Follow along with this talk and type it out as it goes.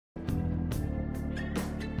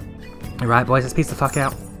Alright, boys, let's piece the fuck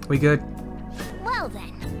out. We good? Well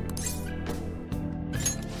then.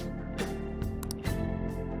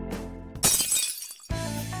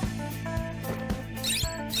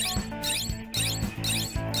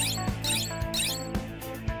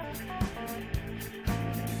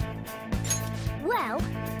 Well.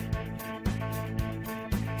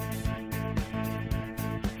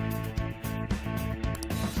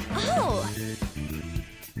 Oh!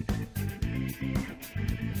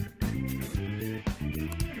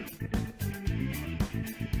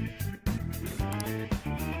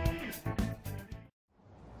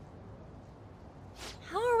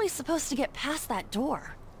 How are we supposed to get past that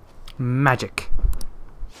door? Magic.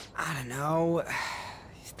 I don't know.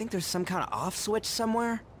 You think there's some kind of off switch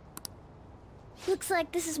somewhere? Looks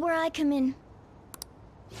like this is where I come in.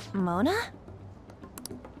 Mona?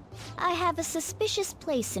 I have a suspicious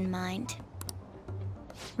place in mind.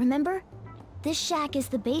 Remember? This shack is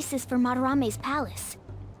the basis for Madarame's palace.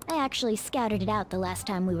 I actually scouted it out the last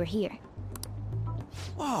time we were here.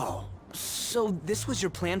 Whoa. So this was your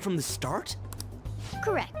plan from the start?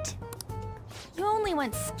 Correct. You only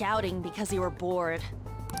went scouting because you were bored.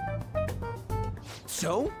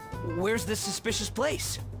 So? Where's this suspicious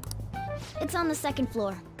place? It's on the second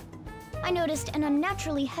floor. I noticed an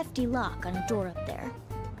unnaturally hefty lock on a door up there.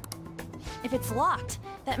 If it's locked,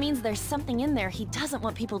 that means there's something in there he doesn't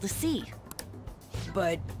want people to see.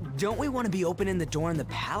 But don't we want to be opening the door in the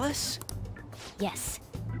palace? Yes.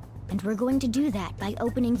 And we're going to do that by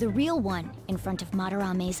opening the real one in front of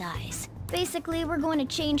Madarame's eyes. Basically, we're going to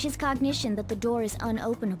change his cognition that the door is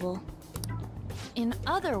unopenable. In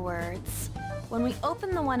other words, when we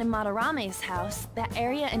open the one in Madarame's house, that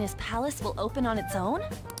area in his palace will open on its own?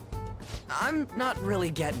 I'm not really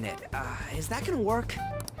getting it. Is that gonna work?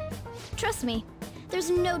 Trust me, there's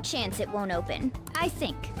no chance it won't open. I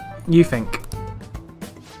think. You think?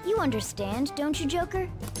 You understand, don't you, Joker?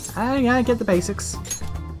 Yeah, I get the basics.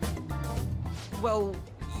 Well,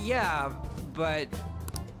 yeah, but...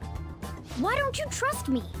 Why don't you trust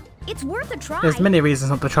me? It's worth a try. There's many reasons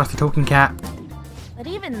not to trust a talking cat. But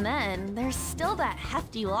even then, there's still that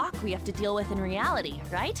hefty lock we have to deal with in reality,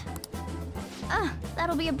 right?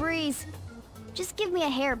 That'll be a breeze. Just give me a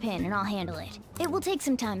hairpin and I'll handle it. It will take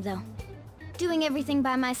some time, though. Doing everything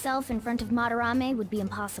by myself in front of Madarame would be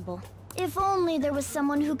impossible. If only there was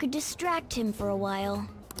someone who could distract him for a while.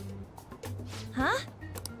 Huh?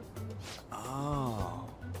 Oh.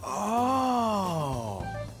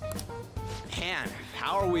 Man,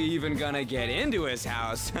 how are we even gonna get into his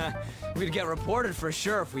house? We'd get reported for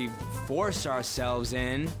sure if we force ourselves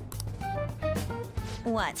in.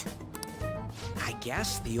 What? I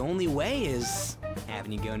guess the only way is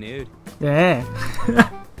having you go nude. Yeah.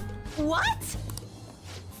 What?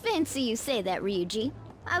 Fancy you say that, Ryuji.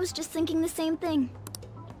 I was just thinking the same thing.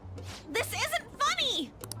 This isn't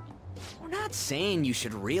funny! We're not saying you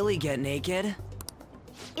should really get naked.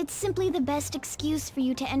 It's simply the best excuse for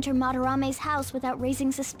you to enter Madarame's house without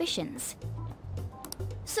raising suspicions.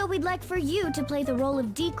 So we'd like for you to play the role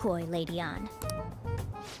of decoy, Lady Ann.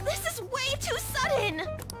 This is way too sudden!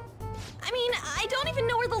 I mean, I don't even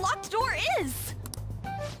know where the locked door is!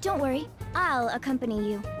 Don't worry, I'll accompany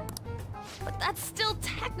you. But that's still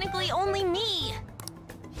technically only me!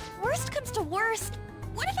 Worst comes to worst,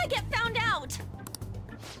 what if I get found out?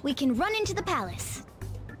 We can run into the palace.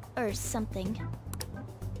 Or something.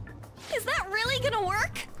 Is that really gonna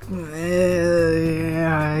work?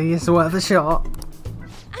 Yeah, it's worth a shot.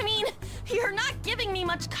 I mean, you're not giving me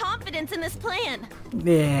much confidence in this plan.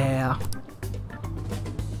 Yeah.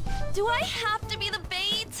 Do I have to be the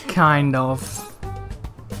bait? Kind of.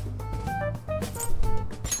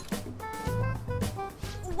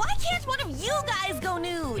 Why can't one of you guys go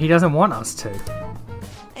nude? He doesn't want us to.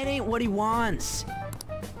 It ain't what he wants.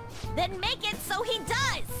 Then make it so he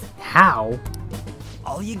does! How?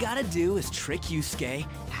 All you gotta do is trick Yusuke,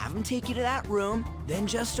 have him take you to that room, then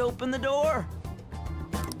just open the door.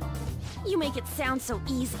 You make it sound so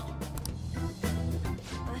easy.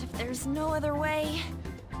 But if there's no other way,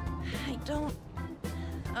 I don't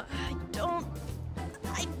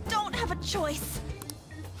have a choice.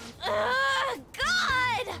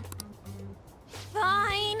 God!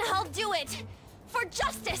 Fine, I'll do it. For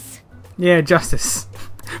justice. Yeah, justice.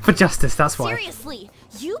 For justice, that's why. Seriously,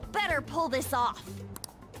 you better pull this off.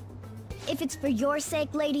 If it's for your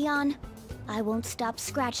sake, Lady Ann, I won't stop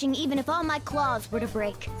scratching even if all my claws were to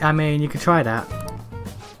break. I mean, you could try that.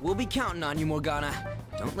 We'll be counting on you, Morgana.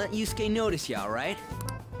 Don't let Yusuke notice you, alright?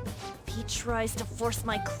 If he tries to force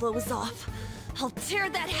my clothes off, I'll tear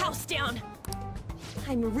that house down.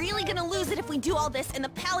 I'm really gonna lose it if we do all this and the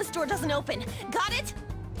palace door doesn't open. Got it?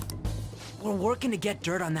 We're working to get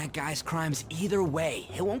dirt on that guy's crimes either way.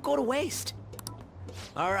 It won't go to waste.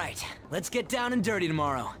 All right, let's get down and dirty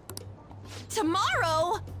tomorrow.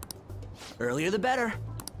 Tomorrow? Earlier the better.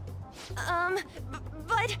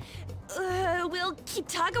 But will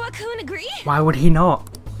Kitagawa-kun agree? Why would he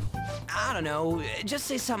not? I don't know, just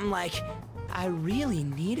say something like, I really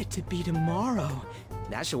need it to be tomorrow.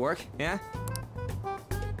 That should work, yeah?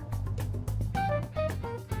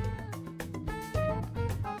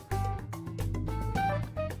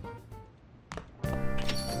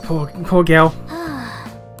 Poor girl.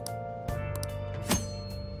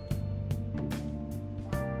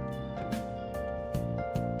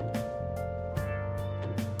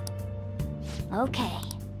 Okay.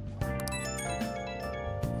 Do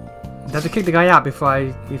I have to kick the guy out before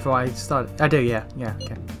I start? I do, yeah,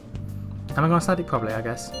 okay. Am I gonna start it? Probably, I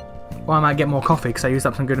guess. Or I might get more coffee because I used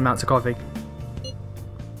up some good amounts of coffee.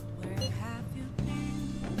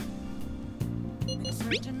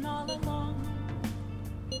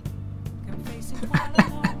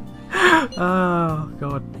 Oh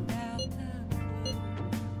god.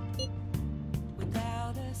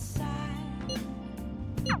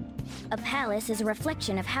 A palace is a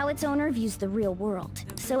reflection of how its owner views the real world.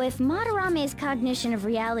 So if Madarame's cognition of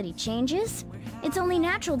reality changes, it's only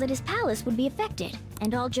natural that his palace would be affected.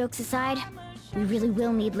 And all jokes aside, we really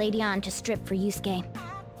will need Lady Ann to strip for Yusuke.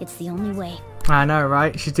 It's the only way. I know,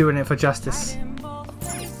 right? She's doing it for justice. Oh,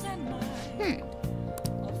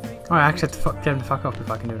 I actually have to get him to fuck off if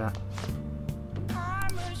I can do that.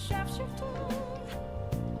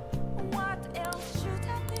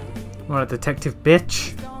 What a detective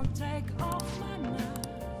bitch.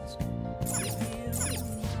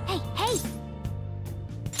 Hey!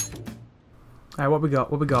 Alright, what we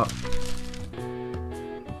got? What we got?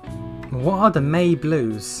 What are the May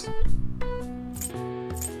Blues?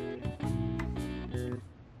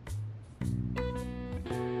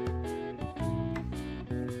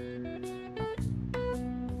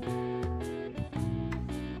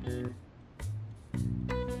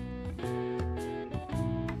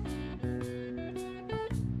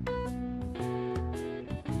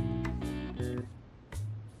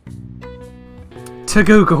 To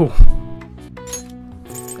Google.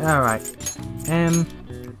 Alright. M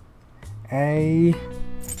A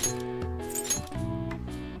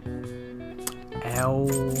L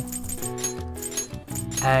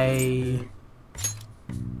A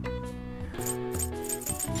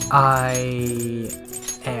I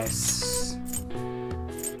S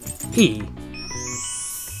E.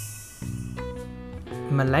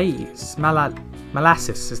 Malaise.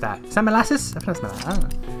 Molasses, is that? Is that molasses? I think that's molasses. I don't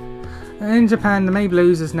know. In Japan, the May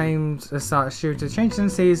Blues is named as such due to changes in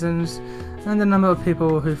seasons and the number of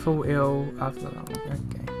people who fall ill after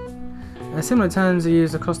similar terms are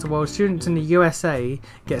used across the world. Students in the USA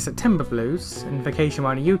get September blues, and vacation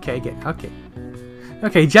while in the UK get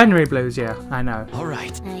okay, January blues. Yeah, I know. All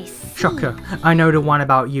right. Nice. Shocker! I know the one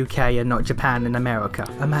about UK and not Japan and America.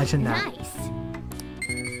 Imagine that. Nice.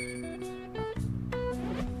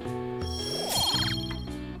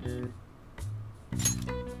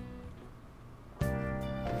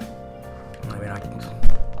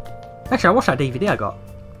 Actually, I watched that DVD I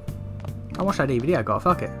got.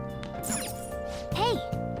 Fuck it. Hey!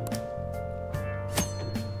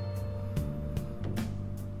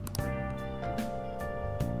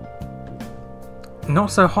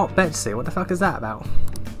 Not so hot Betsy. What the fuck is that about?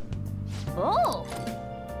 Oh!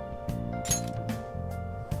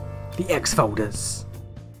 The X folders.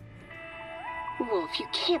 Wolf, you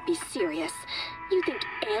can't be serious. You think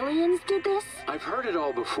aliens did this? I've heard it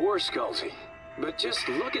all before, Skullsy. But just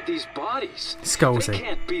look at these bodies. Skullsy. They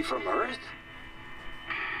can't be from Earth.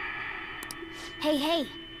 Hey!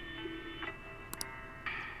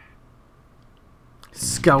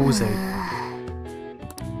 Skullsy.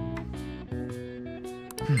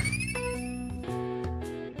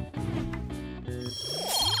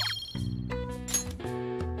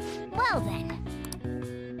 Well then.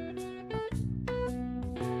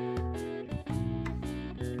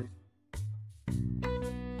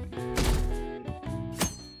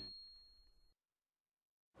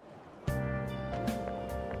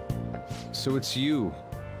 So it's you.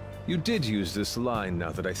 You did use this line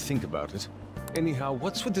now that I think about it. Anyhow,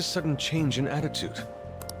 what's with this sudden change in attitude?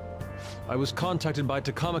 I was contacted by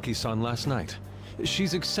Takamaki-san last night.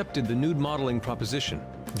 She's accepted the nude modeling proposition.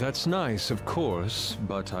 That's nice, of course,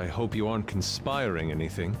 but I hope you aren't conspiring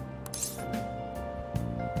anything.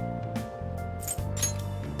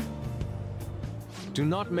 Do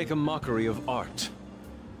not make a mockery of art.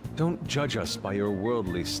 Don't judge us by your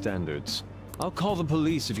worldly standards. I'll call the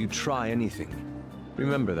police if you try anything.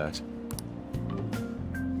 Remember that.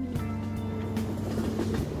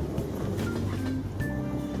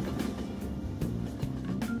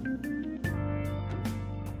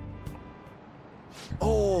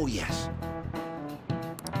 Oh, yes.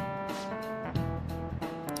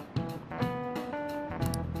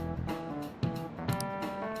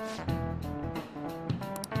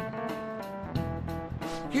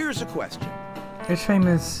 Here's a question. Which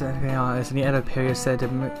famous artist in the Edo period said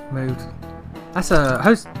it moved? That's a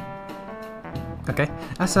host. Okay,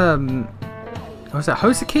 that's what was that?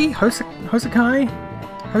 Hosokai? Hosokai?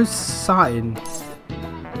 Hosain.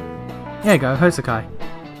 There you go, Hosokai.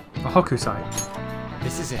 Or Hokusai.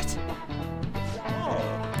 This is it.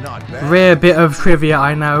 Oh, not bad. Rare bit of trivia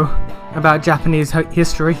I know about Japanese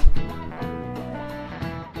history.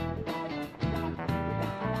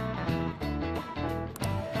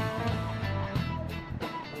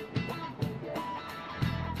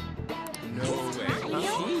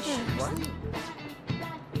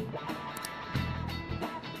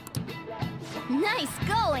 Nice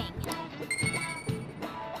going!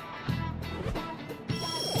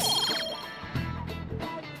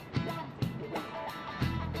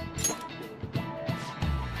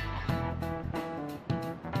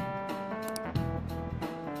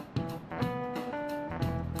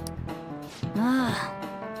 Ah.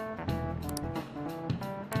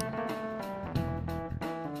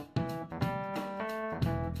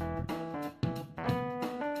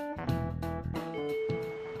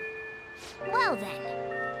 Well then.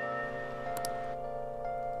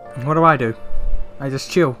 What do I do? I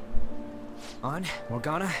just chill. On,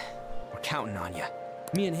 Morgana, we're counting on you.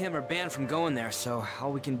 Me and him are banned from going there, so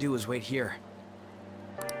all we can do is wait here.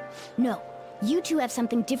 No, you two have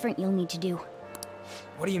something different you'll need to do.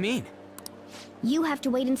 What do you mean? You have to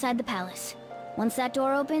wait inside the palace. Once that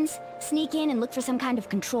door opens, sneak in and look for some kind of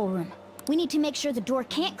control room. We need to make sure the door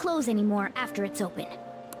can't close anymore after it's open.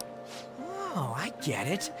 Oh, I get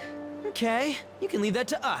it. Okay, you can leave that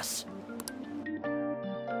to us.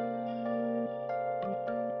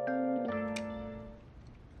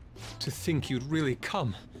 To think you'd really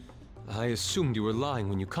come. I assumed you were lying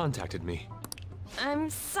when you contacted me. I'm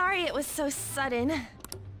sorry it was so sudden.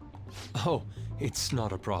 Oh, it's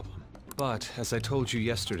not a problem. But, as I told you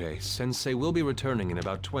yesterday, Sensei will be returning in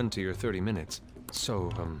about 20 or 30 minutes.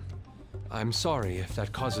 So, I'm sorry if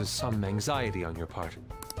that causes some anxiety on your part.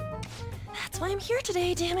 That's why I'm here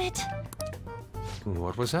today, damn it.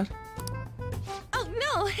 What was that? Oh,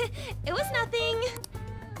 no, it was nothing.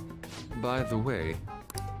 By the way,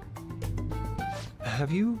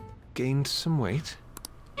 have you gained some weight?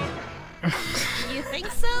 You think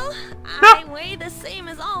so? I weigh the same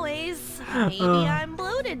as always. Maybe I'm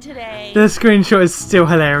bloated today. The screenshot is still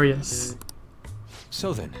hilarious.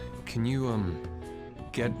 So then, can you,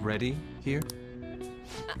 get ready here?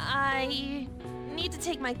 I need to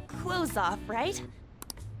take my clothes off, right?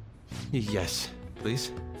 Yes,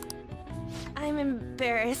 please. I'm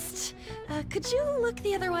embarrassed. Could you look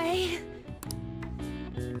the other way?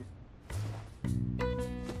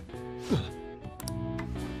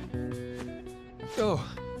 Oh,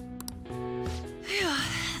 Phew,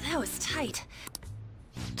 that was tight.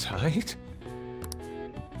 tight?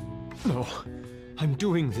 No, I'm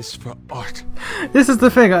doing this for art. This is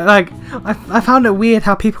the thing, like, I found it weird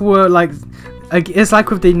how people were like it's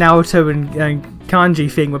like with the Naruto and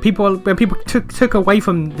kanji thing, when people took away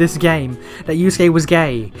from this game that Yusuke was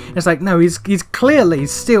gay. It's like, no, he's clearly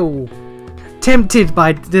still tempted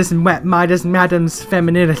by this madam's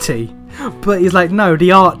femininity, but he's like, no,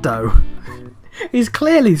 the art though. He's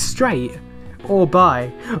clearly straight or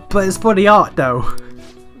bi, but it's for the art though.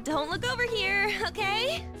 Don't look over here,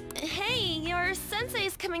 okay? Hey, your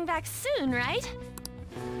sensei's coming back soon, right?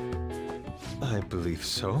 I believe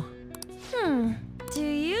so. Do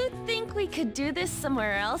you think we could do this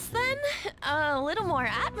somewhere else then? A little more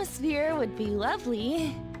atmosphere would be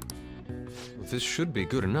lovely. This should be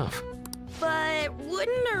good enough. But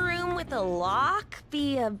wouldn't a room with a lock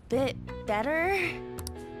be a bit better?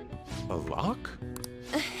 A lock?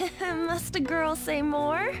 Must a girl say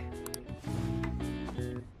more?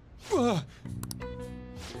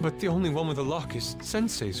 But the only one with a lock is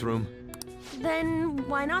Sensei's room. Then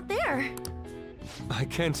why not there? I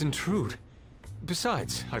can't intrude.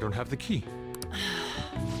 Besides, I don't have the key.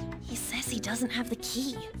 He says he doesn't have the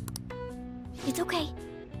key. It's okay.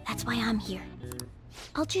 That's why I'm here.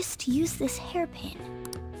 I'll just use this hairpin.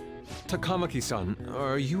 Takamaki-san,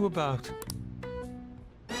 are you about...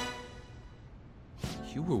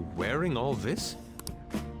 You were wearing all this?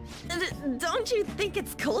 Don't you think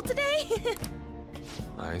it's cold today?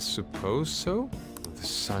 I suppose so. The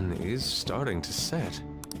sun is starting to set.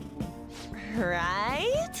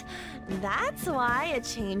 Right? That's why a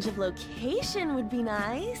change of location would be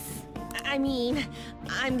nice. I mean,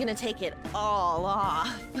 I'm gonna take it all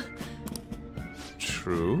off.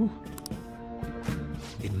 True.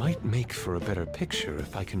 It might make for a better picture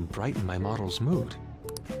if I can brighten my model's mood.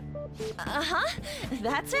 Uh-huh,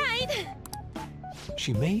 that's right.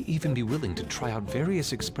 She may even be willing to try out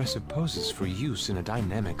various expressive poses for use in a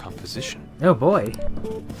dynamic composition. Oh boy.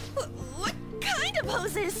 What kind of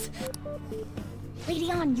poses?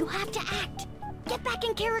 Radeon, you have to act. Get back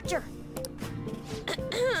in character.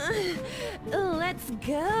 Let's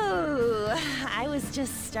go. I was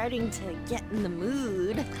just starting to get in the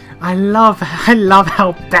mood. I love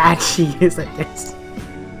how bad she is at this.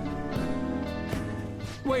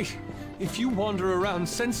 Wait, if you wander around,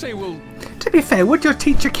 Sensei will... To be fair, would your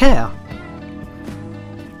teacher care?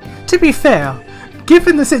 To be fair,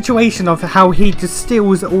 given the situation of how he just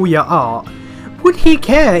steals all your art, would he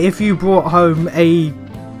care if you brought home a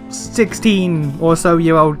 16 or so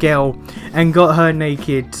year old girl and got her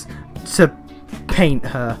naked to paint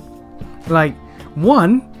her? Like,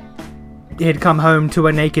 one, he'd come home to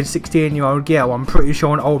a naked 16-year-old girl. I'm pretty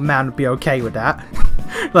sure an old man would be okay with that.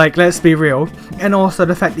 Like, let's be real. And also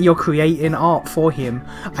the fact that you're creating art for him,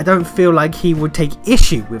 I don't feel like he would take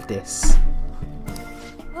issue with this.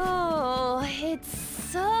 Oh, it's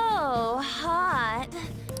so hot.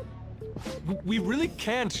 We really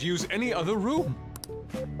can't use any other room.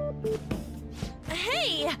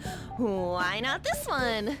 Hey, why not this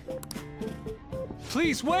one?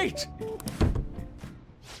 Please wait!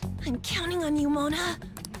 I'm counting on you, Mona.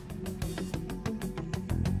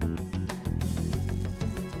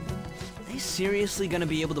 Are they seriously gonna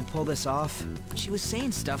be able to pull this off? She was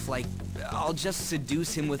saying stuff like, I'll just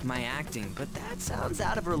seduce him with my acting, but that sounds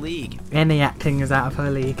out of her league. Any acting is out of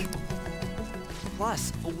her league.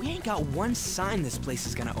 Plus, we ain't got one sign this place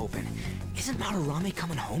is gonna open. Isn't Madarame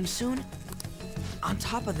coming home soon? On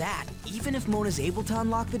top of that, even if Mona's able to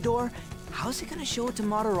unlock the door, how's he gonna show it to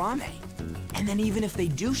Madarame? And then even if they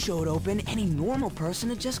do show it open, any normal person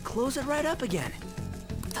would just close it right up again.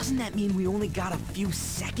 Doesn't that mean we only got a few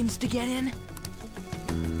seconds to get in?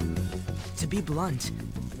 To be blunt,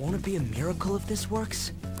 won't it be a miracle if this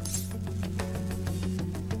works?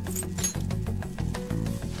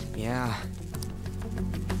 Yeah.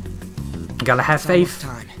 Gotta have It's almost faith.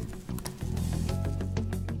 time.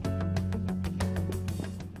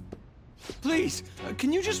 Please,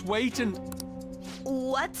 can you just wait and...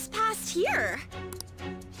 What's past here?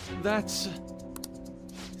 That's...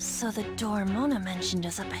 So the door Mona mentioned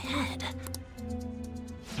is up ahead.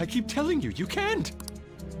 I keep telling you, you can't!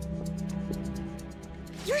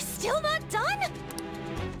 You're still not done?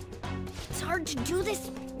 It's hard to do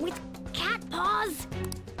this with cat paws.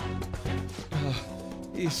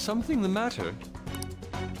 Is something the matter?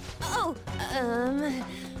 Oh,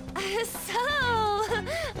 so,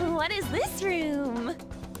 what is this room?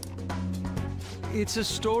 It's a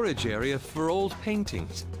storage area for old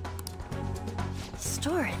paintings.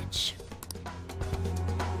 Storage.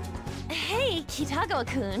 Hey,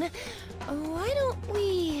 Kitagawa-kun, why don't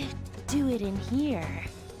we do it in here?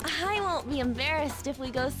 I won't be embarrassed if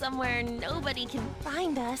we go somewhere nobody can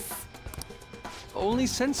find us. Only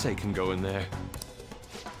Sensei can go in there.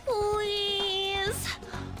 Please,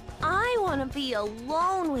 I want to be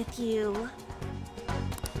alone with you.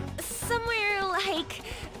 Somewhere like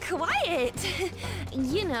quiet,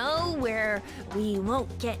 you know, where we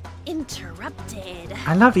won't get interrupted.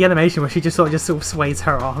 I love the animation where she just sort of sways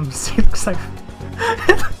her arms. She looks so...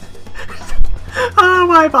 Oh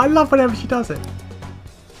my, but I love whenever she does it.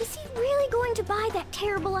 Is he really going to buy that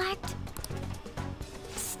terrible act?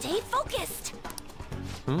 Stay focused.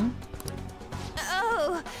 Hmm?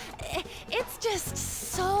 Oh, it's just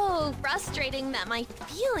so frustrating that my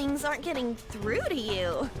feelings aren't getting through to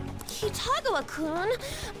you. Kitagawa-kun,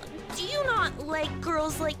 do you not like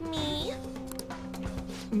girls like me?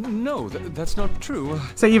 No, that's not true.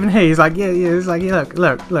 So even he's like, yeah, he's like, yeah,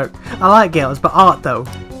 look. I like girls, but art though.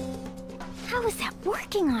 How is that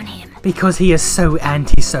working on him? Because he is so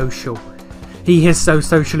antisocial. He is so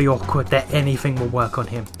socially awkward that anything will work on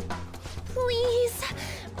him. Please,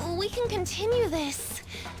 we can continue this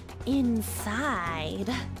inside.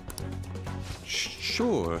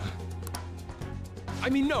 Sure. I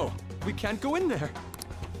mean, no, we can't go in there.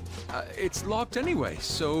 It's locked anyway,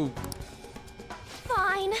 so...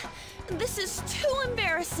 Fine. This is too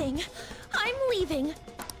embarrassing. I'm leaving.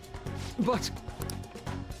 But...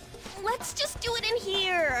 Let's just do it in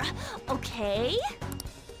here, okay?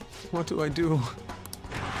 what do I do?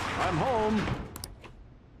 I'm home.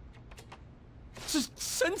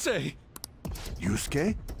 Sensei!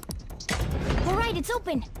 Yusuke? All right, it's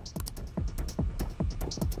open.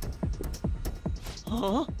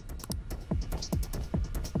 Huh?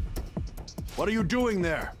 What are you doing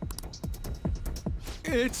there?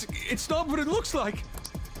 It's not what it looks like.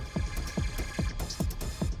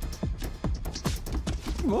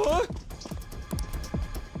 What?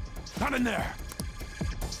 Not in there!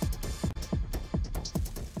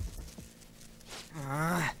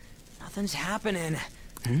 Nothing's happening.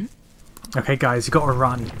 Okay, guys, you gotta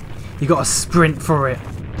run. You gotta sprint for it.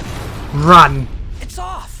 Run! It's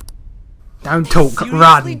off! Don't talk, Seriously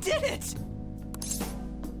run! did it!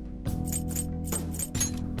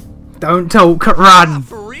 Don't talk, run!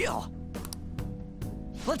 For real?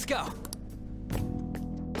 Let's go.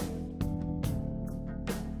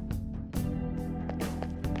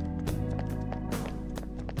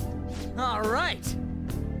 All right.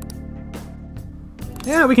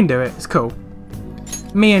 Yeah, we can do it. It's cool.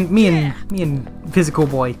 Me and Physical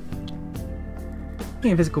Boy. Me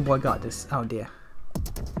and Physical Boy got this. Oh dear.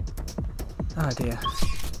 Oh dear.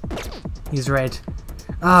 He's red.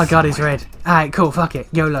 Oh god, he's red. Alright, cool. Fuck it.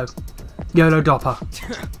 YOLO. YOLO Dopper.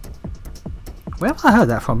 Where have I heard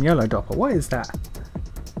that from? YOLO Dopper. What is that?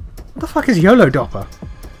 What the fuck is YOLO Dopper?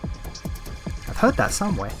 I've heard that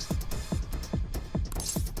somewhere.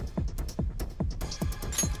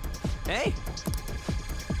 Hey.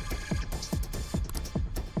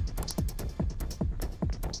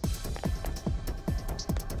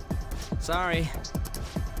 Sorry.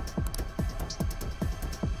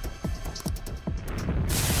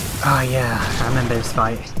 Oh yeah, I remember this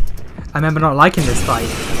fight. I remember not liking this fight.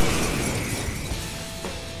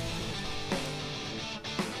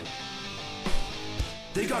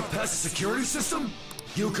 They got past the security system?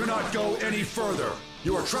 You cannot go any further.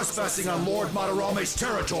 You are trespassing on Lord Madarame's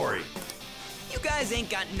territory. You guys ain't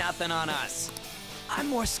got nothing on us. I'm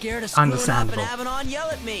more scared of screwing up and Understandable. having On yell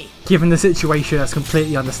at me. Given the situation, that's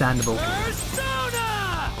completely understandable.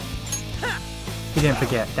 Persona! He didn't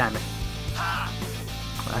forget, damn it. Well,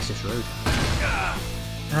 that's just rude.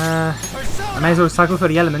 I may as well cycle for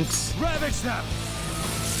the elements. Ravage them!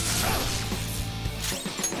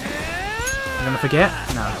 I'm gonna forget?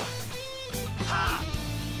 No.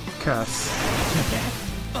 Curse.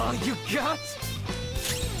 All you got?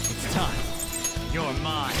 It's time. You're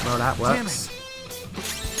mine. Well, that works.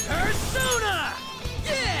 Persona!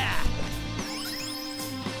 Yeah!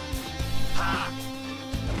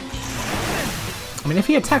 I mean, if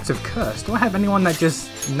he attacks with Curse, do I have anyone that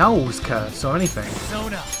just knows Curse or anything?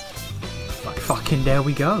 Persona! Like, fucking there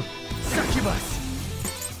we go. Succubus!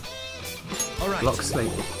 Alright. Block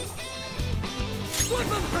sleep. Flip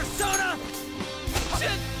him, Persona!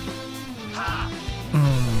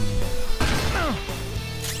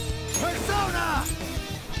 Persona!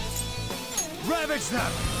 Ravage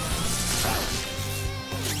them!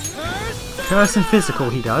 Curse and physical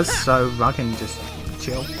he does, so I can just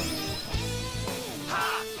chill.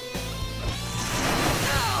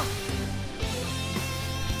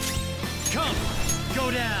 Come!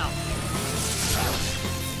 Go down!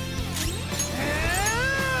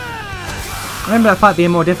 I remember that fight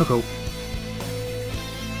being more difficult.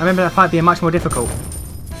 I remember that fight being much more difficult.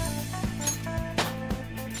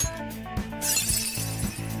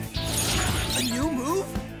 A new move?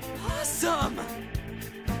 Awesome!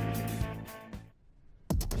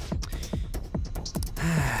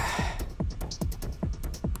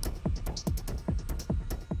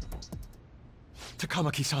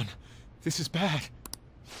 Takamaki-san, this is bad.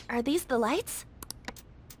 Are these the lights?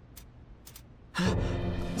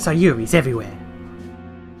 Sayuri's everywhere.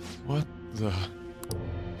 What the...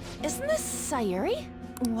 Isn't this Sayuri?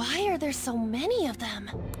 Why are there so many of them?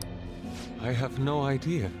 I have no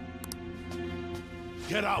idea.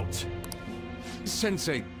 Get out!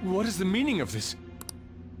 Sensei, what is the meaning of this?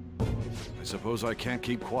 I suppose I can't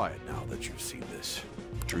keep quiet now that you've seen this.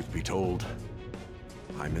 Truth be told,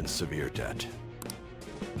 I'm in severe debt.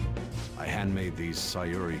 I handmade these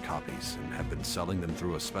Sayuri copies and have been selling them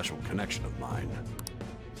through a special connection of mine.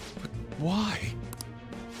 Why?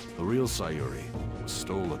 The real Sayuri was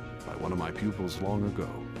stolen by one of my pupils long ago.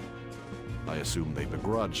 I assume they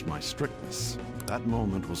begrudged my strictness. That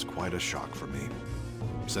moment was quite a shock for me.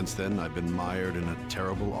 Since then, I've been mired in a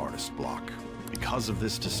terrible artist block. Because of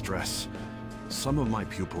this distress, some of my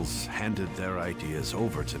pupils handed their ideas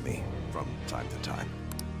over to me from time to time.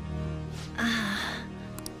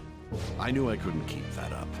 I knew I couldn't keep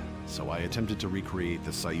that up, so I attempted to recreate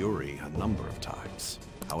the Sayuri a number of times.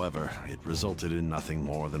 However, it resulted in nothing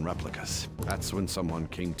more than replicas. That's when someone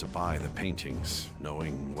came to buy the paintings,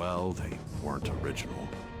 knowing, well, they weren't original.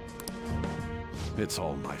 It's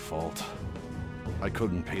all my fault. I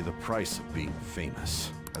couldn't pay the price of being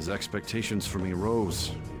famous. As expectations for me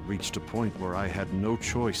rose, it reached a point where I had no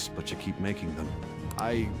choice but to keep making them.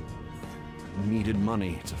 I needed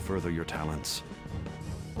money to further your talents.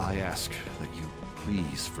 I ask that you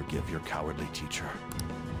please forgive your cowardly teacher.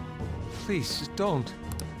 Please, don't.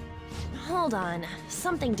 Hold on,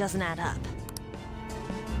 something doesn't add up.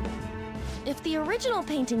 If the original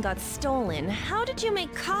painting got stolen, how did you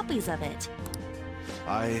make copies of it?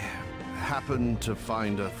 I happened to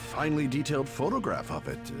find a finely detailed photograph of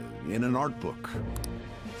it in an art book.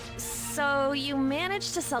 So you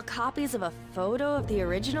managed to sell copies of a photo of the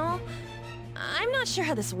original? I'm not sure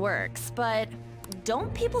how this works, but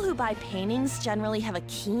don't people who buy paintings generally have a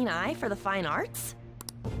keen eye for the fine arts?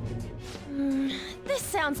 This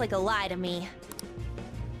sounds like a lie to me.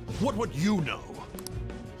 What would you know?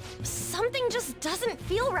 Something just doesn't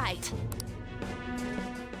feel right.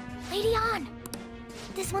 Lady An!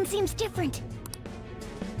 This one seems different.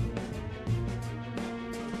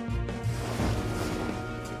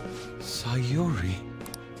 Sayuri.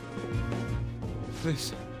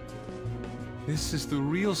 This is the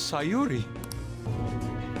real Sayuri.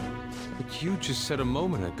 But you just said a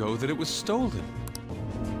moment ago that it was stolen.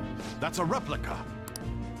 That's a replica.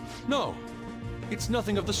 No, it's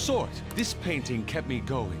nothing of the sort. This painting kept me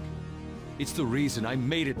going. It's the reason I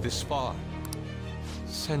made it this far.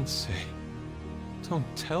 Sensei, don't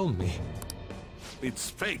tell me. It's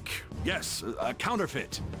fake. Yes, a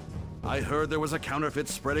counterfeit. I heard there was a counterfeit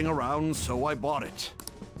spreading around, so I bought it.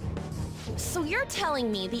 So you're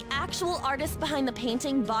telling me the actual artist behind the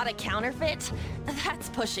painting bought a counterfeit? That's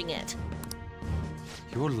pushing it.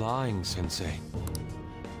 You're lying, Sensei.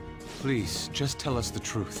 Please, just tell us the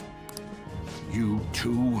truth. You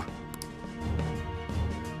too?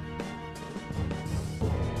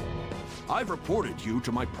 I've reported you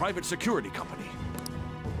to my private security company.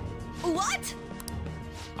 What?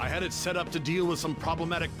 I had it set up to deal with some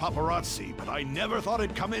problematic paparazzi, but I never thought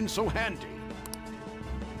it'd come in so handy.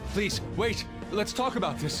 Please, wait. Let's talk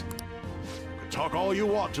about this. Talk all you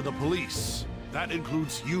want to the police. That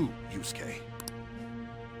includes you, Yusuke.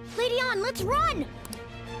 Lady An, let's run!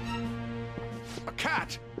 A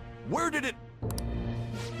cat? Where did it...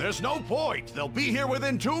 There's no point. They'll be here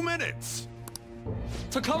within 2 minutes.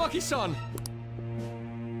 Takamaki-san!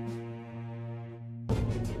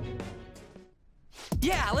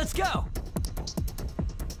 Yeah, let's go!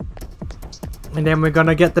 And then we're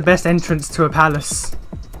gonna get the best entrance to a palace.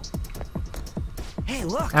 Hey,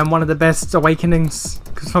 look! And one of the best awakenings.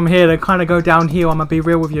 Because from here they kind of go downhill, I'm gonna be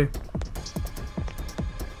real with you.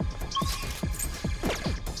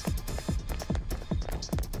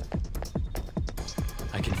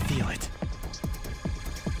 I can feel it.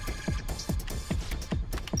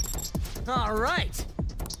 Alright!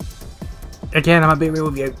 Again, I'm gonna be real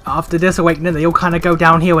with you. After this awakening, they all kind of go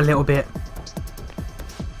downhill a little bit.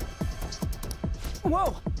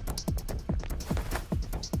 Whoa!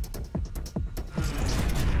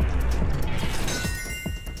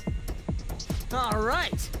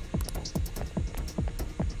 Alright!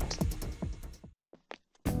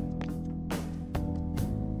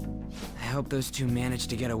 I hope those two managed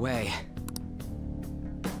to get away.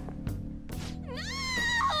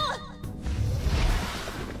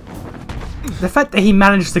 The fact that he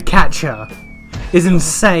managed to catch her is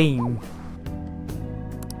insane.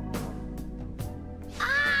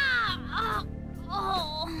 I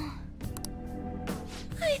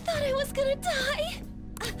thought I was gonna die.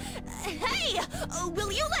 Hey!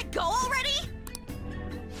 Will you let go already?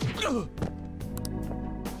 Oh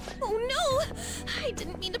no! I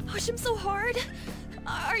didn't mean to push him so hard.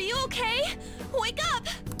 Are you okay? Wake up!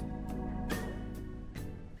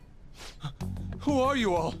 Who are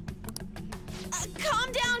you all?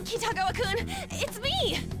 Calm down, Kitagawa-kun. It's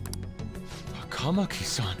me!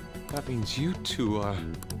 Takamaki-san. That means you two are...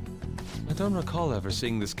 I don't recall ever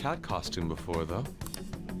seeing this cat costume before, though.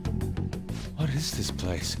 What is this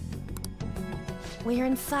place? We're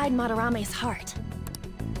inside Madarame's heart.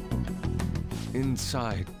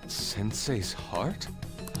 Inside Sensei's heart?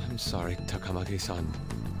 I'm sorry, Takamaki-san,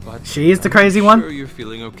 but... She is the crazy one. Sure you're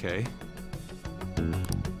feeling okay?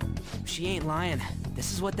 She ain't lying.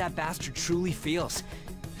 This is what that bastard truly feels.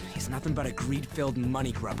 He's nothing but a greed-filled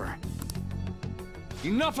money grubber.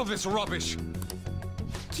 Enough of this rubbish!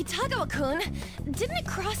 Kitagawa-kun, didn't it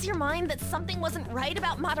cross your mind that something wasn't right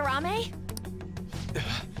about Madarame?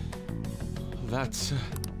 That's...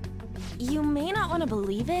 You may not want to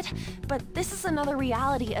believe it, but this is another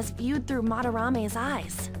reality as viewed through Madarame's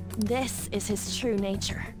eyes. This is his true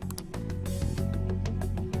nature.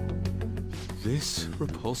 This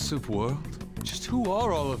repulsive world? Just who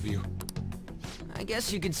are all of you? I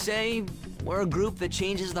guess you could say we're a group that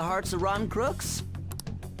changes the hearts of rotten crooks.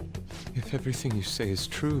 If everything you say is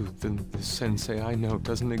true, then the sensei I know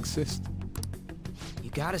doesn't exist.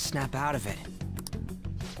 You gotta snap out of it.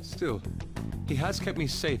 Still, he has kept me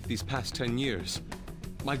safe these past 10 years.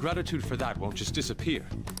 My gratitude for that won't just disappear.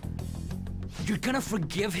 You're gonna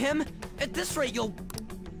forgive him? At this rate, you'll...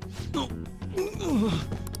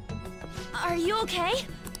 Are you okay?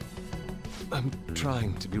 I'm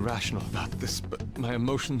trying to be rational about this, but my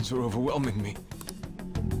emotions are overwhelming me.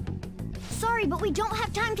 Sorry, but we don't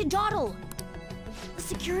have time to dawdle. The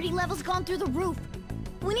security level's gone through the roof.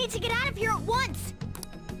 We need to get out of here at once.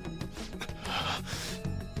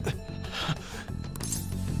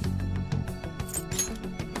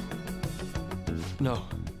 No,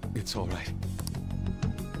 it's all right.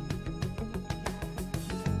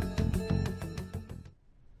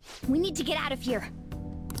 We need to get out of here.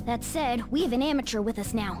 That said, we have an amateur with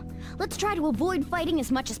us now. Let's try to avoid fighting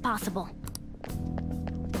as much as possible.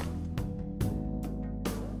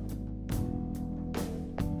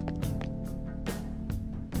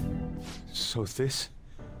 So this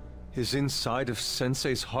is inside of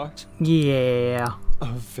Sensei's heart? Yeah.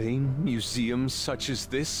 A vain museum such as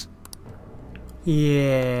this?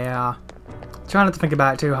 Yeah. Try not to think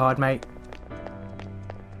about it too hard, mate.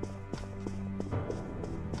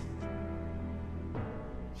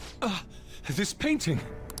 This painting!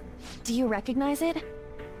 Do you recognize it?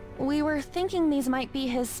 We were thinking these might be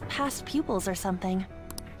his past pupils or something.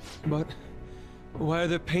 But why are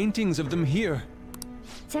there paintings of them here?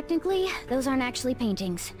 Technically, those aren't actually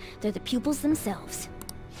paintings. They're the pupils themselves.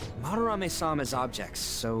 Madarame saw them as objects,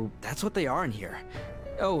 so that's what they are in here.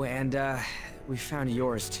 Oh, and, we found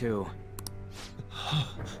yours, too.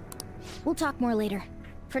 We'll talk more later.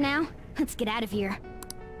 For now, let's get out of here.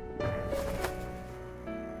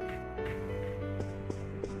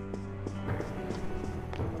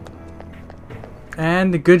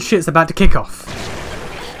 And the good shit's about to kick off.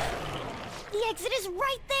 The exit is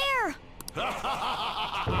right there!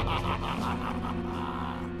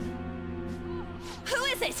 Who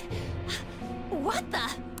is it? What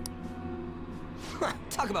the?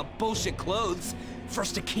 Talk about bullshit clothes.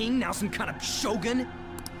 First a king, now some kind of shogun.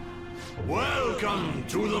 Welcome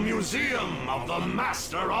to the Museum of the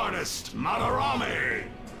Master Artist, Madarame!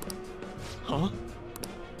 Huh?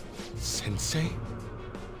 Sensei?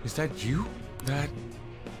 Is that you? That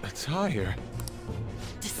attire?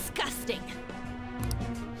 Disgusting.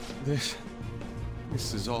 This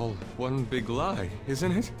is all one big lie,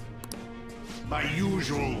 isn't it? My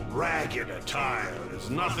usual ragged attire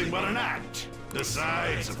is nothing but an act.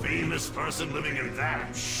 Besides a famous person living in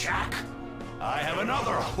that shack, I have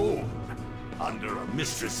another home. Under a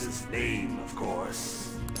mistress's name, of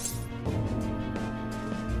course.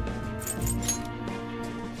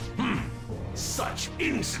 Such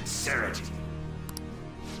insincerity.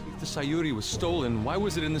 If the Sayuri was stolen, why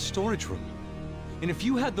was it in the storage room? And if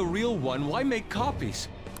you had the real one, why make copies?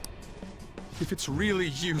 If it's really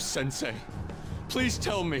you, Sensei, please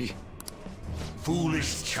tell me.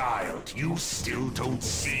 Foolish child, you still don't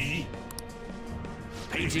see?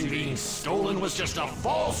 Painting being stolen was just a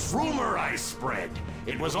false rumor I spread.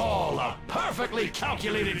 It was all a perfectly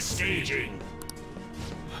calculated staging.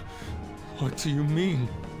 What do you mean?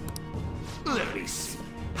 Let me see.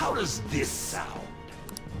 How does this sound?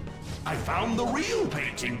 I found the real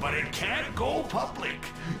painting, but it can't go public.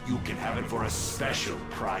 You can have it for a special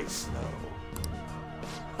price,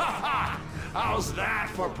 though. Ha ha! How's that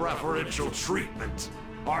for preferential treatment?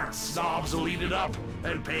 Art snobs will eat it up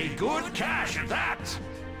and pay good cash at that.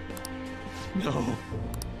 No.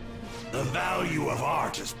 The value of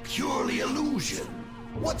art is purely illusion.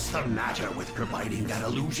 What's the matter with providing that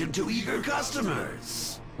illusion to eager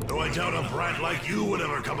customers? Though I doubt a brat like you would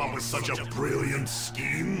ever come up with such a brilliant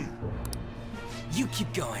scheme. You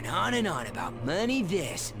keep going on and on about money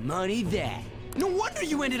this, money that. No wonder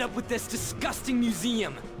you ended up with this disgusting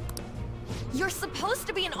museum. You're supposed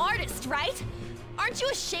to be an artist, right? Aren't you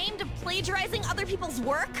ashamed of plagiarizing other people's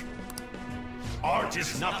work? Art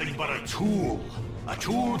is nothing but a tool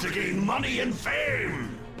to gain money and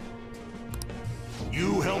fame.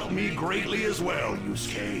 You helped me greatly as well,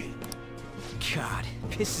 Yusuke. God,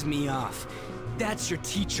 pisses me off. That's your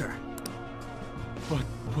teacher. But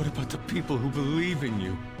what about the people who believe in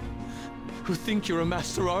you? Who think you're a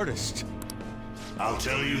master artist? I'll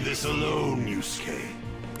tell you this alone, Yusuke.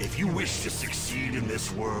 If you wish to succeed in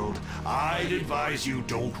this world, I'd advise you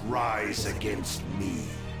don't rise against me.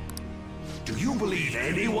 Do you believe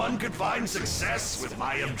anyone could find success with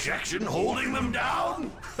my objection holding them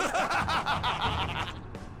down?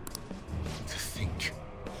 To think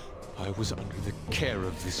I was under the care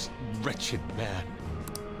of this wretched man.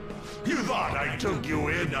 You thought I took you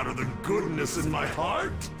in out of the goodness in my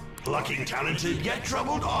heart? Plucking talented yet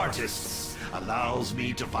troubled artists allows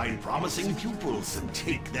me to find promising pupils and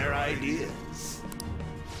take their ideas.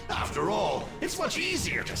 After all, it's much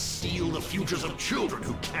easier to steal the futures of children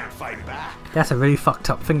who can't fight back. That's a really fucked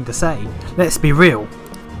up thing to say. Let's be real.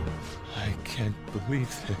 can't believe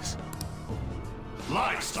this.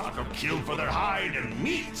 Livestock are killed for their hide and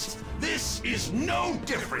meat. This is no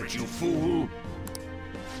different, you fool.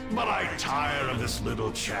 But I tire of this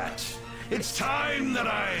little chat. It's time that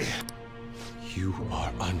I... You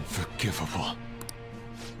are unforgivable.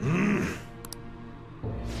 It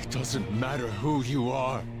doesn't matter who you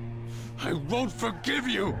are. I won't forgive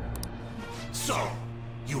you! So,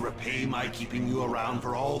 you repay my keeping you around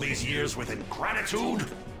for all these years with ingratitude?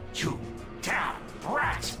 You damn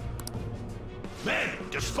brat! Men,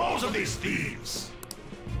 dispose of these thieves!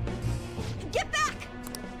 Get back!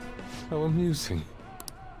 How amusing.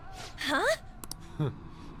 Huh?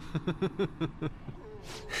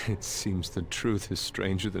 It seems the truth is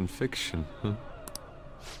stranger than fiction, huh?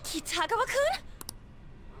 Kitagawa-kun?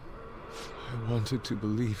 I wanted to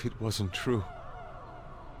believe it wasn't true.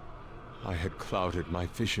 I had clouded my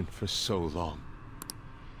vision for so long.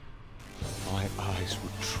 My eyes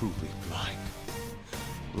were truly blind.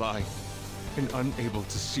 Blind and unable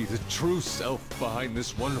to see the true self behind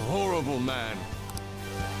this one horrible man.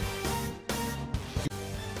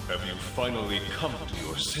 Have you finally come to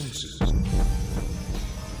your senses?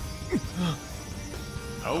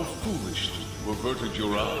 How foolish that you averted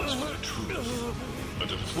your eyes from the truth. A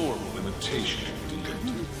deplorable imitation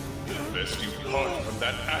indeed. Best you part from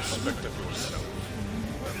that aspect of yourself.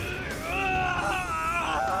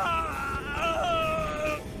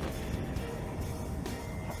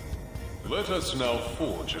 Let us now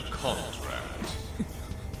forge a contract.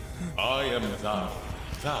 I am thou,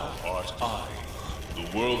 thou art I.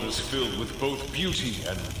 The world is filled with both beauty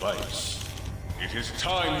and vice. It is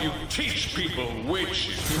time you teach people which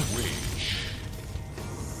is which.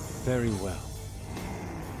 Very well.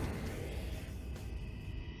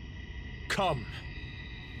 Come!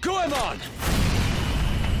 Goemon!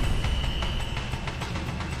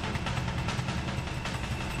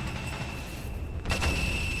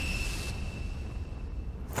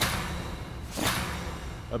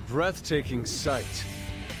 A breathtaking sight.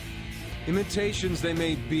 Imitations they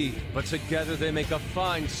may be, but together they make a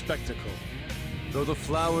fine spectacle. Though the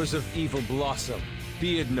flowers of evil blossom,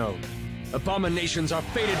 be it known, abominations are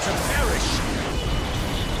fated to perish!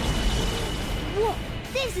 Whoa,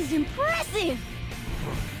 this is impressive!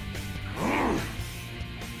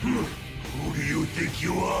 Who do you think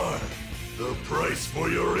you are? The price for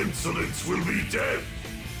your insolence will be death!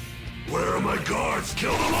 Where are my guards?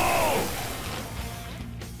 Kill them all!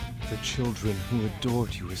 The children who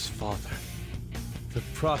adored you as father. The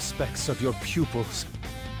prospects of your pupils.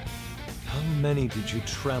 How many did you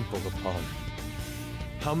trample upon?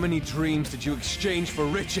 How many dreams did you exchange for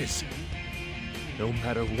riches? No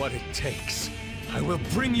matter what it takes, I will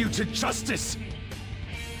bring you to justice!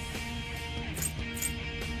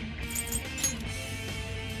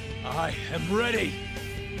 I am ready!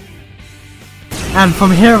 And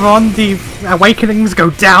from here on, the awakenings go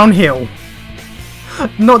downhill.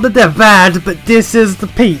 Not that they're bad, but this is the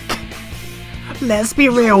peak. Let's be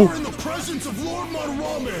real. You're in the presence of Lord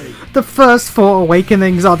Madarame! The first 4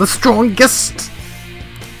 awakenings are the strongest.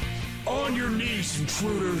 On your knees,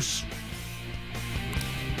 intruders!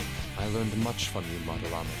 I learned much from you,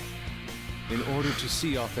 Madarame. In order to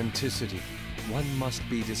see authenticity, one must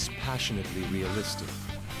be dispassionately realistic.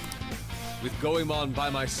 With Goemon by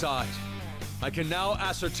my side, I can now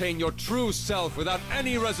ascertain your true self without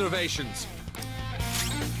any reservations.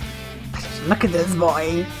 Look at this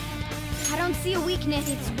boy. I don't see a weakness.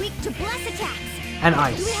 It's weak to bless attacks. And Do we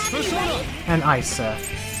ice. have any ready? And ice, sir.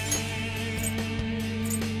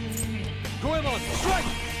 Goemon, strike!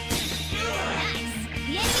 Nice.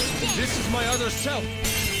 The enemy's dead. This is my other self!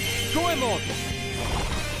 Goemon!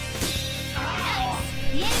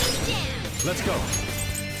 Nice. The enemy's down. Let's go!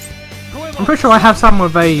 Goemon! I'm pretty sure I have some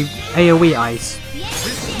with a AoE ice. The enemy's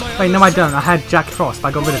This is down. my Wait, other no I self. don't. I had Jack Frost, but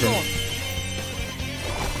I got rid of him. Nice.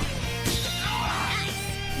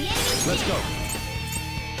 The enemy's Let's down. go!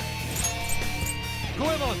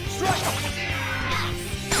 Goemon, strike!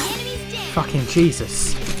 Nice. The enemy's down. Fucking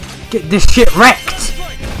Jesus. Get this shit wrecked!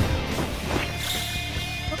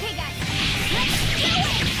 Okay, guys. Let's do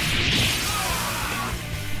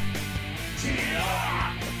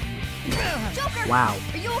it! Joker! Wow.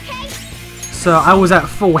 Are you okay? So I was at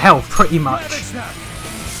full health pretty much.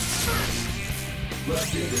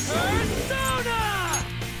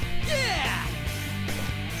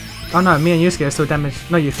 Oh no, me and Yusuke are still damaged.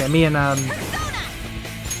 No, Yusuke, me and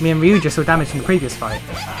Ryuji are still damaged from the previous fight.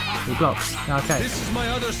 He blocks. Okay. This is my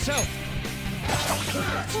other self! What was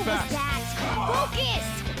that? Focus!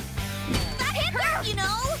 That hit hurt, you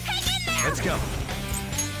know! Hang in there! Let's go!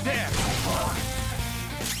 There!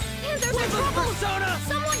 Panthers are trouble!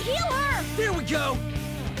 Someone heal her! Here we go!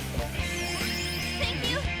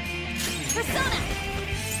 Persona!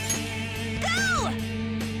 Go!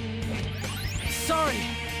 Sorry!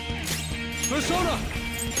 Persona!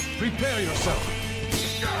 Prepare yourself.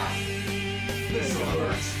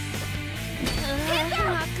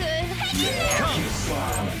 Not good.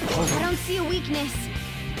 I don't see a weakness.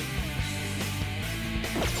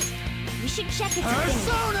 We should check its thing.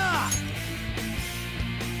 Persona!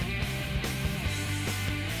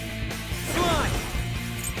 Slime!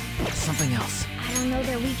 Something else. I don't know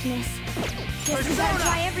their weakness. Guess we gotta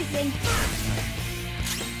try everything.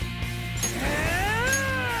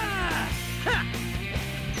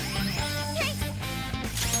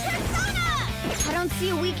 I don't see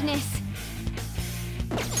a weakness.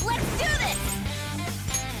 Let's do this!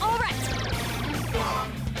 All right.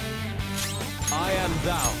 I am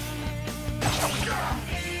thou.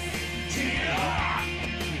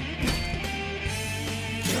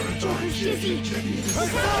 Joker's dizzy. This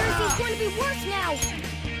Thursday's going to be worse now.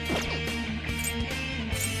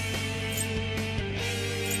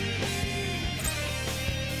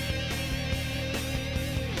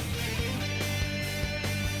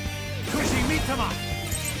 Kushi Mitama!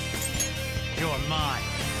 You're mine.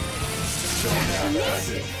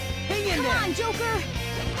 Hang in Come there! on, Joker.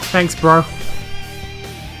 Thanks, bro.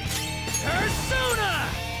 Persona!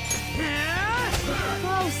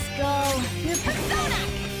 Oh, Skull. Your Persona!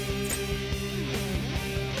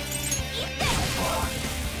 Eat this!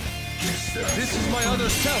 This is my other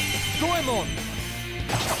self, Goemon.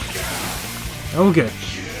 All good.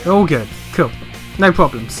 All good. Cool. No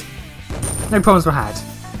problems. No problems were had.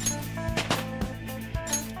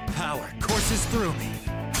 Power courses through me.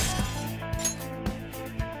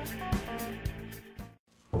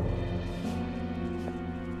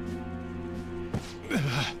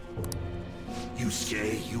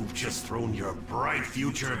 Yusuke, you've just thrown your bright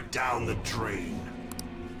future down the drain.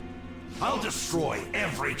 I'll destroy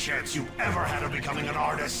every chance you've ever had of becoming an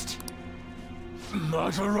artist.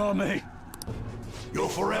 Matarame. You'll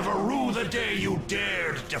forever rue the day you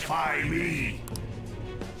dared defy me.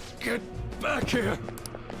 Get back here.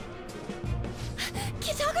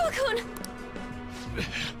 Kitagawa-kun!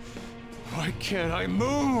 Why can't I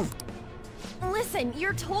move? Listen,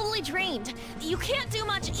 you're totally drained. You can't do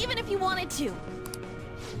much even if you wanted to.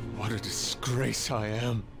 What a disgrace I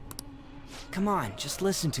am. Come on, just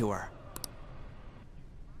listen to her.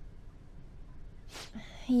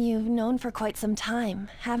 You've known for quite some time,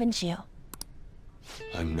 haven't you?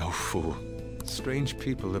 I'm no fool. Strange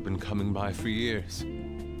people have been coming by for years.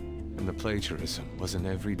 And the plagiarism was an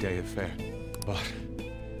everyday affair. But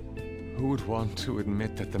who would want to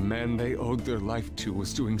admit that the man they owed their life to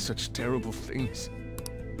was doing such terrible things?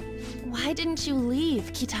 Why didn't you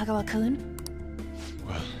leave, Kitagawa-kun?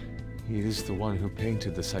 Well, he is the one who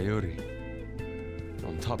painted the Sayuri.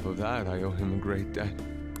 On top of that, I owe him a great debt.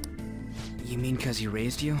 You mean because he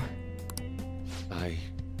raised you? I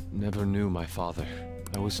never knew my father.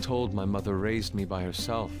 I was told my mother raised me by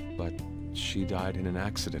herself, but she died in an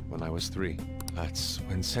accident when I was 3. That's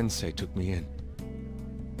when Sensei took me in.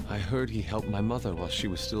 I heard he helped my mother while she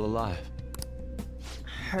was still alive.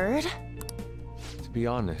 Heard? To be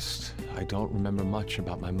honest, I don't remember much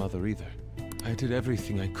about my mother either. I did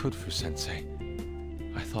everything I could for Sensei.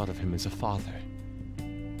 I thought of him as a father.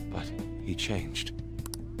 But he changed.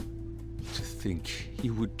 To think he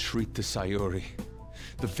would treat the Sayuri,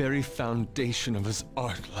 the very foundation of his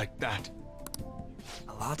art, like that.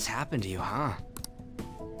 A lot's happened to you, huh?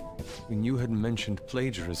 When you had mentioned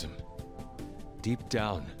plagiarism, deep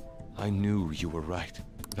down, I knew you were right.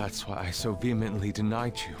 That's why I so vehemently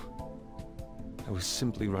denied you. I was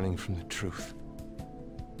simply running from the truth.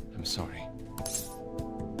 I'm sorry.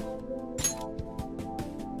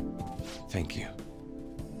 Thank you.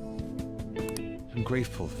 I'm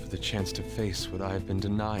grateful for the chance to face what I've been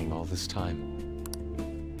denying all this time.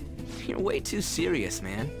 You're way too serious,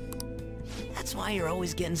 man. That's why you're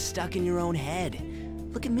always getting stuck in your own head.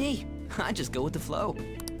 Look at me. I just go with the flow.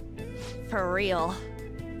 For real.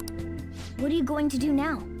 What are you going to do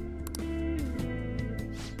now?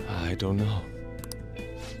 I don't know.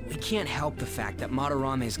 We can't help the fact that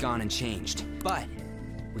Madarame's gone and changed, but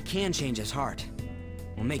we can change his heart.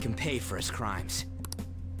 We'll make him pay for his crimes.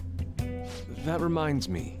 That reminds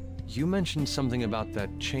me, you mentioned something about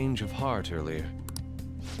that change of heart earlier.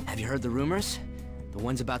 Have you heard the rumors? The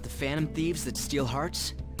ones about the phantom thieves that steal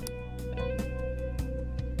hearts?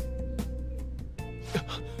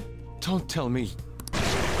 Don't tell me.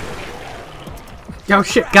 Yo,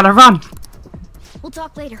 shit, gotta run! We'll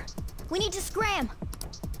talk later. We need to scram.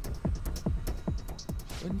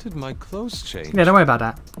 When did my clothes change? Yeah, don't worry about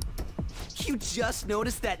that. You just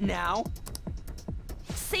noticed that now?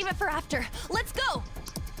 Save it for after. Let's go!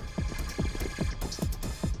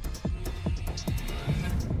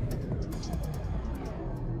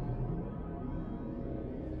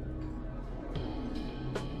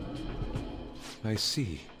 I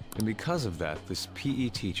see. And because of that, this PE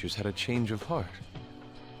teacher's had a change of heart.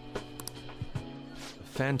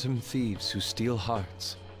 Phantom thieves who steal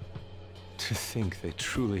hearts. To think they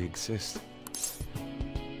truly exist.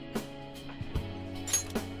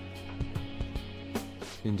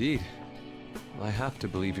 Indeed. I have to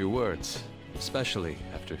believe your words, especially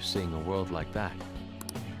after seeing a world like that.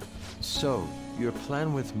 So, your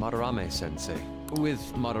plan with Madarame-sensei, with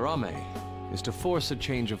Madarame, is to force a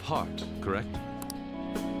change of heart, correct?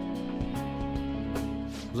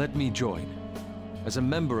 Let me join, as a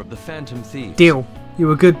member of the Phantom Thieves. Deal.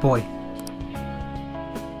 You a good boy.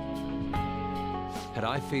 Had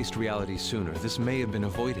I faced reality sooner, this may have been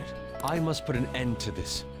avoided. I must put an end to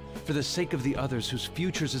this, for the sake of the others whose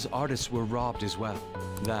futures as artists were robbed as well.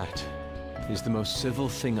 That is the most civil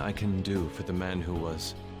thing I can do for the man who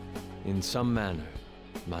was, in some manner,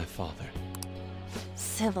 my father.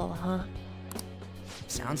 Civil, huh?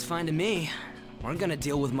 Sounds fine to me. We're gonna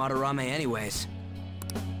deal with Madarame anyways.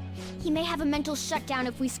 He may have a mental shutdown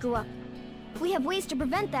if we screw up. We have ways to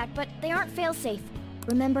prevent that, but they aren't fail-safe.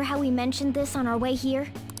 Remember how we mentioned this on our way here?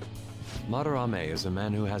 Madarame is a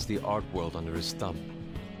man who has the art world under his thumb.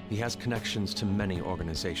 He has connections to many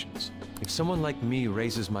organizations. If someone like me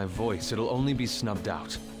raises my voice, it'll only be snubbed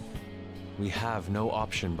out. We have no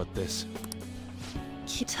option but this.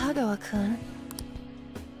 Kitagawa-kun.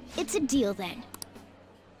 It's a deal then.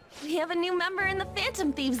 We have a new member in the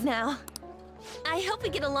Phantom Thieves now. I hope we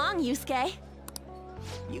get along, Yusuke.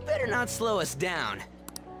 You better not slow us down.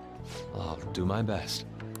 I'll do my best.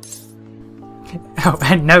 Oh,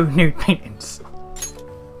 and no nude paintings.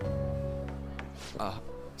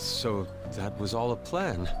 So that was all a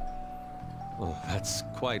plan. Well, that's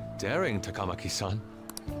quite daring, Takamaki-san.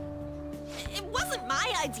 It wasn't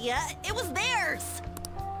my idea, it was theirs!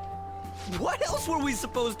 What else were we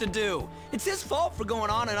supposed to do? It's his fault for going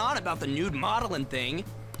on and on about the nude modeling thing.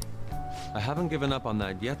 I haven't given up on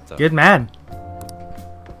that yet, though. Good man.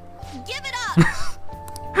 Give it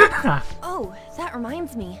up! Oh, that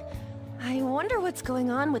reminds me. I wonder what's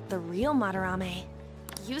going on with the real Madarame.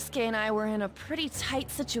 Yusuke and I were in a pretty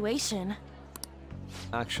tight situation.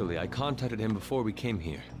 Actually, I contacted him before we came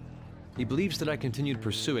here. He believes that I continued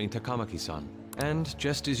pursuing Takamaki-san. And,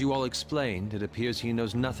 just as you all explained, it appears he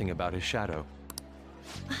knows nothing about his shadow.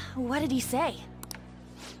 What did he say?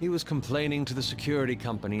 He was complaining to the security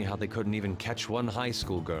company how they couldn't even catch one high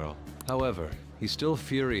school girl. However, he's still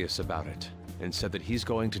furious about it, and said that he's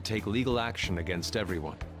going to take legal action against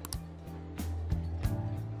everyone.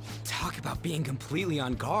 Talk about being completely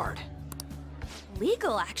on guard.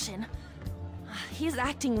 Legal action? He's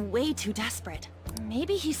acting way too desperate.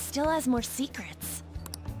 Maybe he still has more secrets.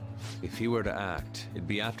 If he were to act, it'd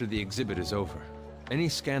be after the exhibit is over. Any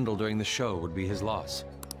scandal during the show would be his loss.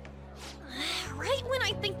 Right when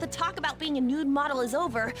I think the talk about being a nude model is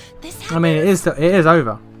over, this happens. I mean, it is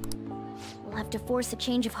over. We'll have to force a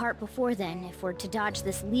change of heart before then, if we're to dodge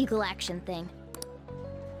this legal action thing.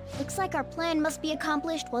 Looks like our plan must be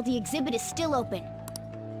accomplished while the exhibit is still open.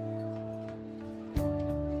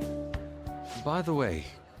 By the way,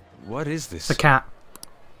 what is this? It's a cat.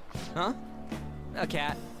 Huh? A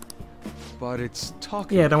cat. But it's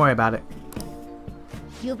talking. Yeah, don't worry about it.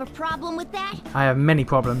 You have a problem with that? I have many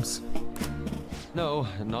problems. No,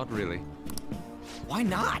 not really. Why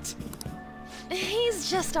not?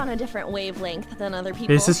 He's just on a different wavelength than other people.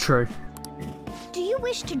 This is true. Do you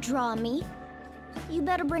wish to draw me? You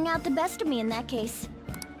better bring out the best of me in that case.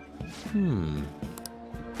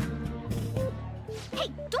 Hey,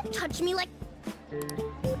 don't touch me like...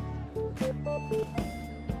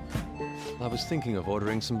 I was thinking of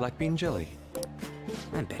ordering some black bean jelly.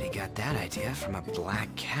 I bet he got that idea from a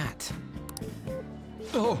black cat.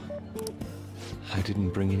 Oh! I didn't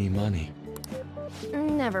bring any money.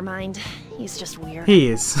 Never mind. He's just weird. He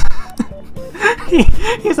is.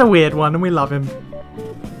 He's a weird one and we love him.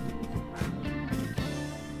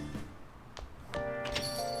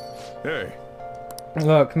 Hey.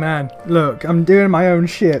 Look, man. Look, I'm doing my own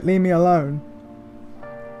shit. Leave me alone.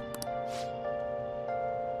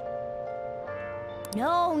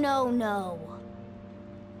 No, no, no.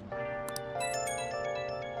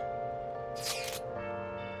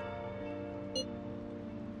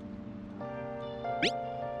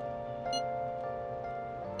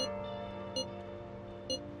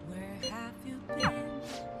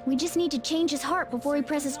 We just need to change his heart before he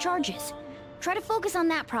presses charges. Try to focus on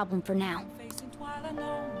that problem for now.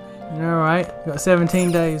 Alright, got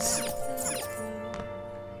 17 days.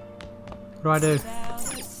 What do I do?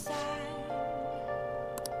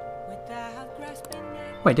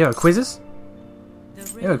 Wait, do you have quizzes?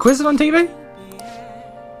 You have quizzes on TV?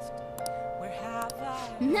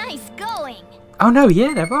 Nice going! Oh no,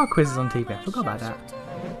 yeah, there are quizzes on TV. I forgot about that.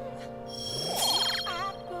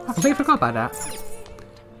 I completely forgot about that.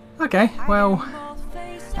 Okay, well,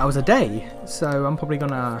 that was a day, so I'm probably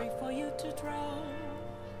gonna,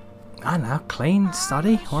 I don't know, clean,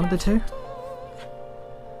 study, one of the two.